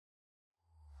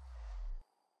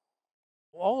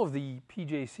All of the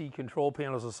PJC control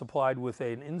panels are supplied with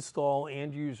an install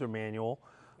and user manual,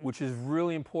 which is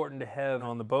really important to have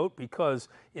on the boat because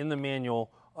in the manual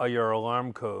are your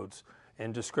alarm codes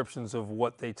and descriptions of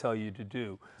what they tell you to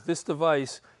do. This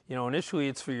device, initially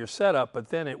it's for your setup, but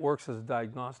then it works as a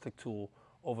diagnostic tool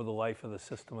over the life of the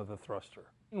system of the thruster.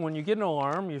 When you get an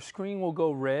alarm, your screen will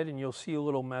go red and you'll see a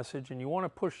little message, and you want to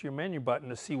push your menu button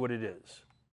to see what it is.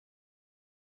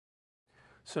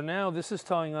 So now this is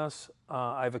telling us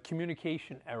I have a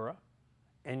communication error,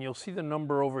 and you'll see the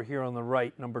number over here on the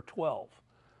right, number 12.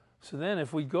 So then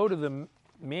if we go to the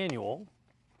manual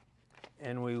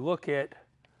and we look at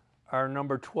our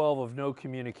number 12 of no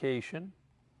communication,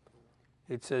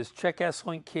 it says check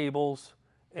S-Link cables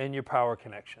and your power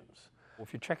connections.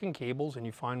 If you're checking cables and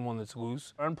you find one that's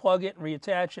loose, unplug it and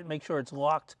reattach it, make sure it's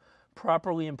locked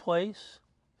properly in place.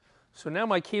 So now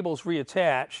my cable's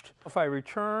reattached. If I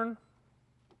return,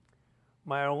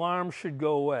 my alarm should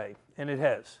go away, and it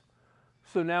has.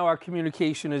 So now our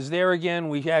communication is there again.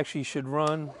 We actually should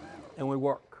run, and we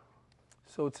work.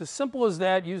 So it's as simple as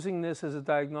that, using this as a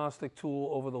diagnostic tool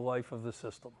over the life of the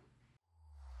system.